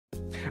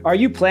Are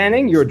you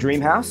planning your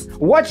dream house?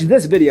 Watch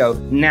this video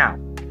now.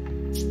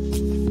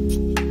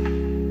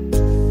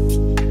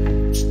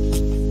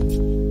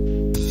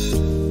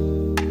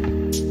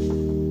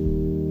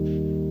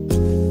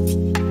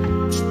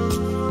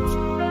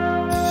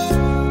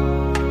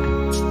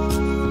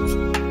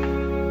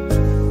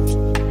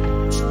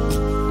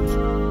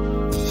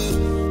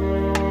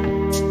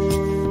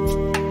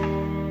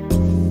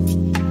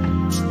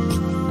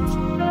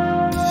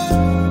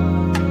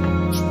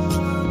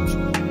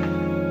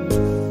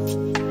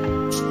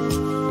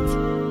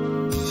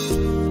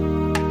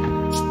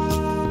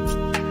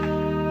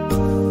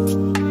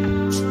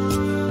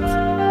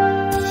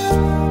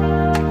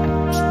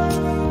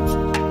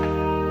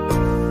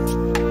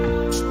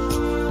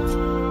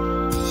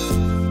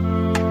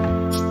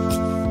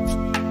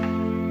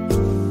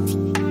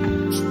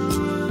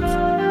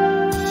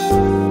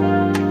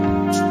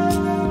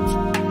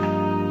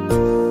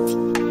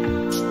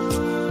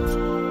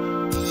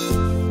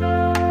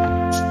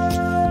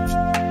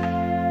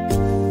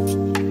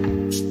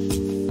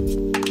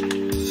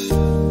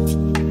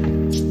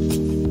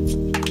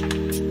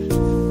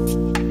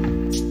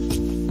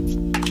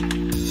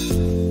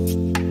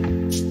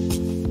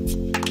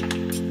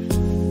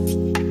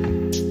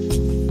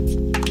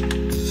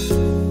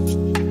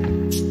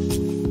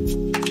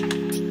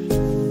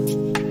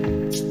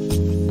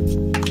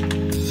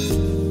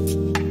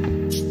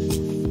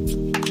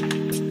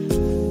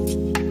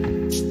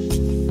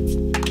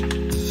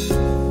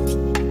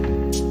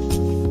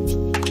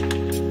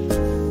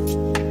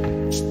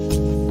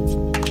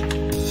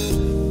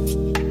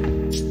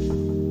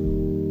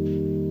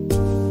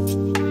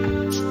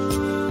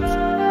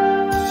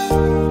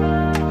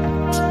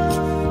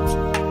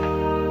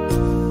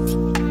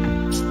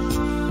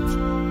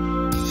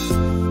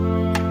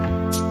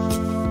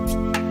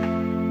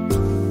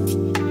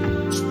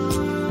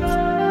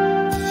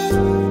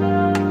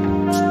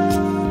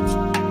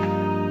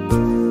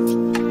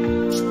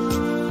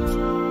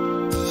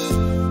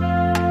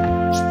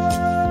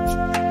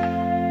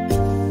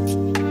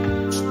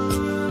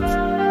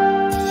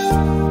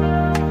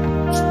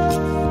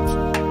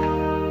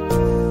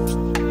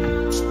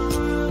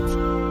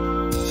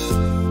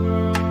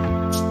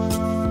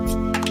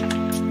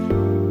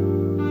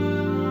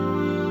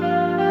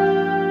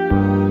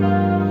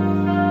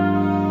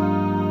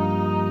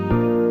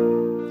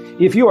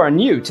 If you are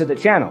new to the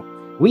channel,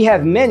 we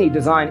have many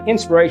design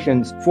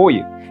inspirations for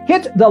you.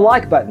 Hit the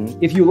like button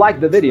if you like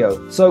the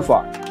video so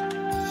far.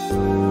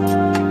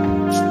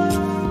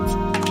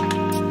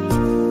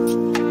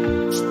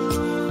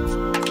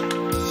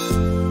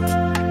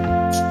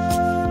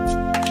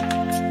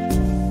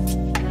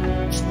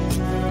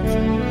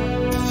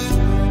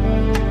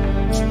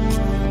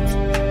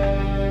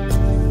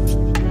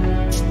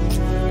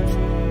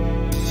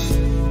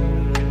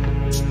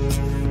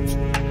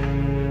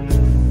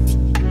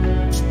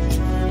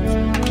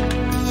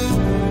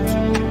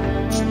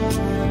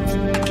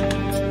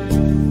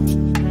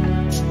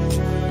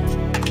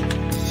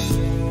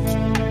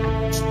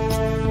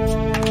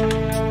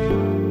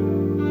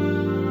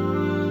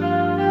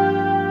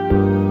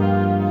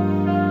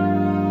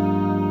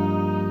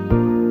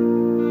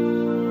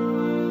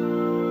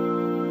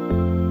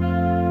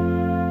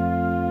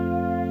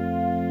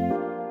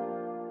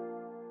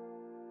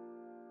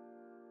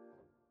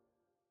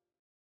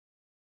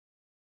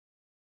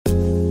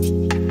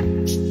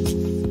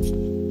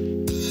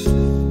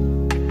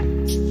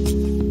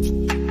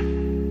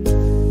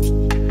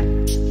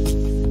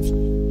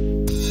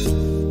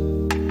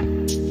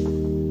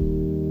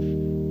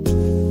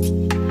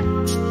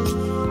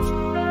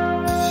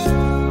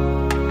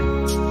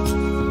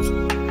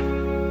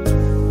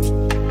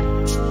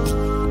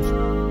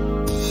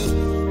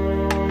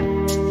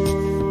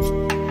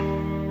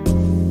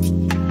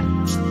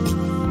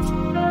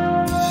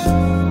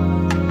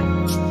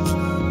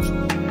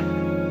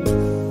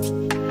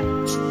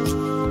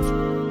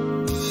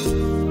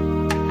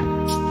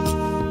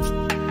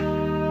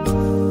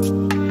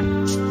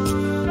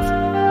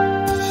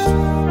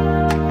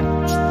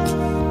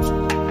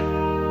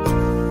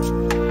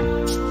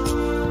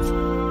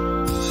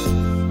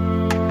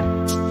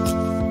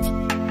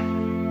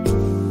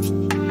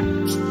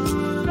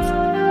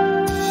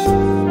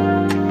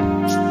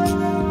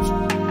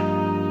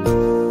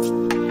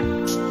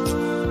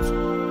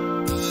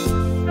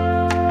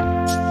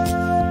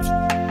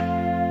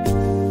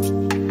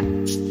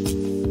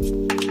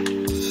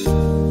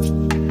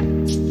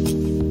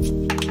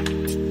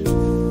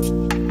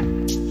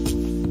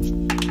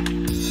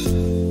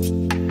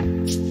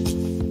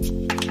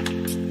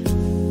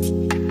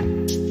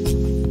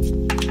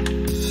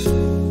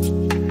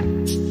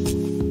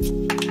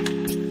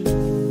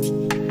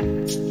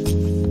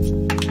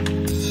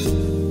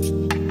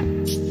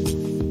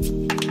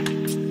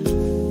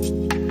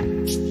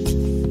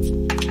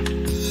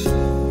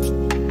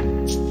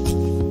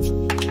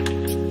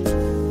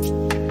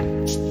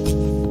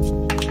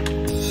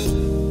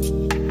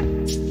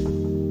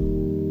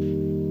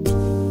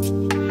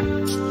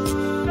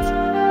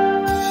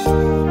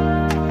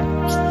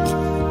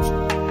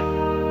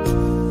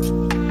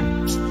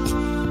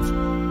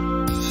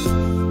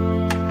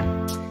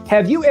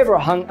 Have you ever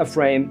hung a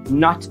frame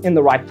not in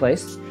the right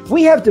place?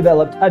 We have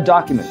developed a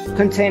document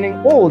containing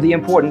all the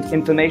important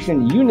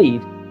information you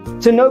need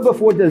to know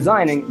before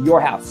designing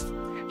your house.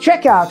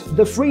 Check out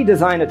the free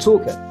designer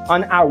toolkit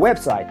on our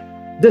website,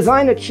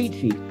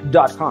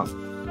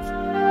 designercheatsheet.com.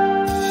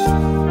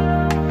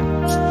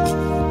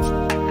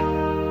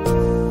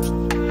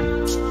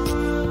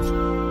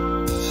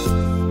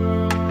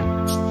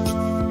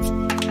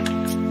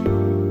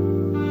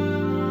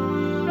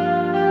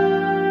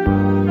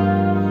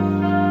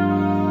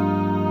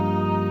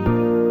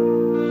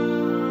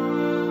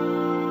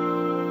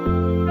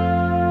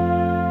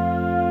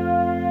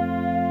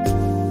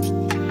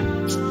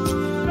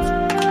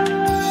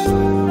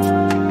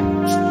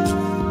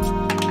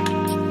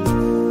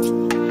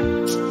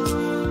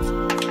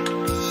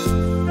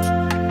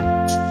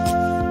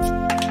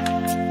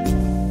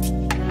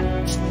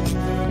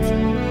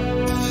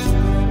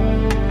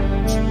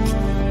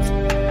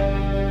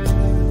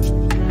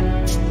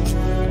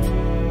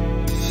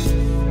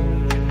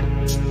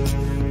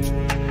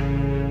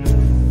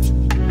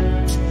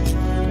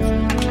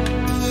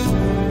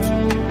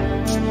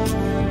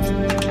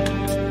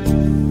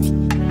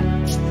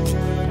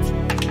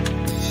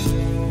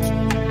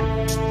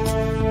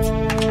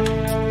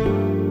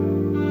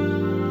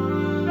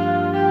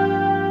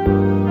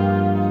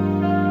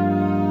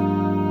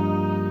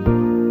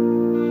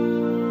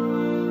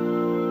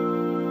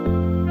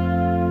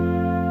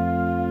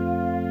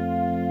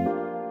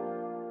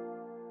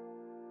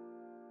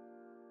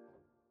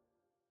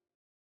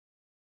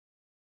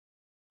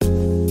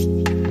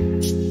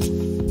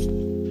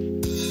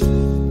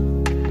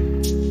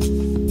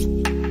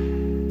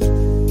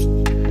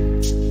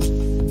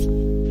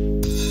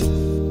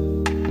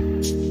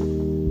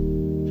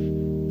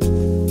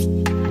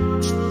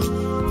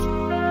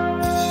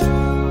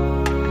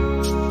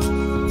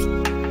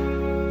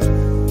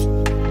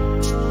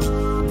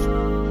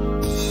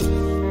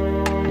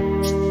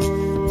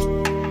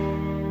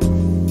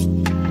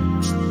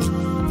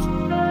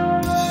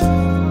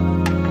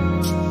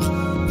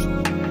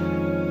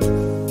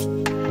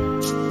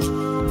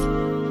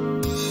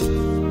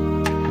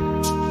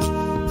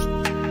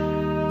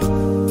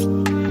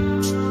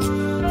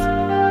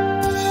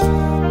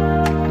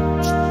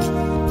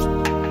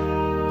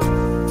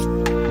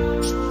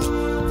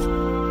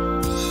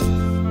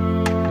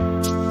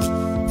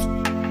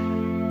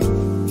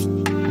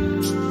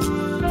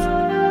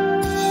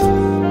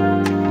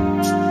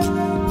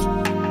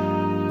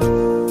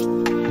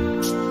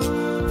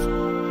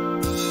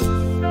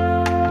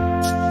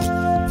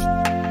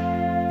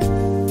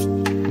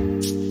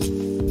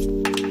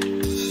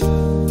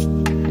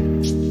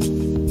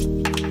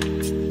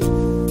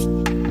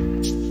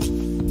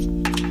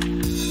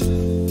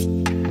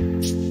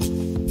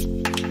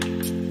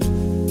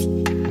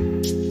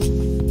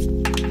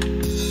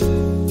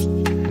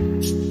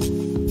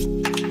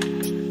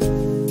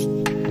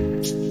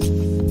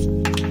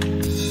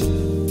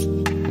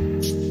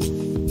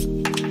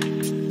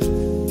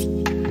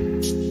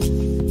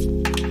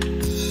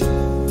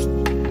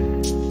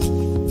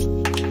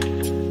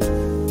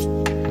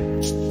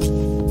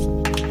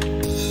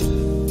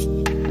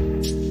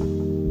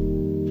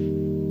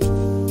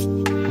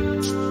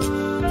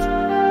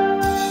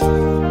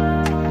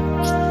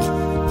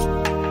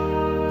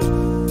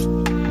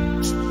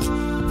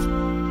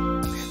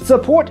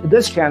 Support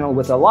this channel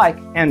with a like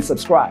and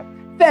subscribe.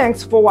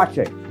 Thanks for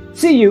watching.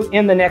 See you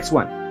in the next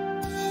one.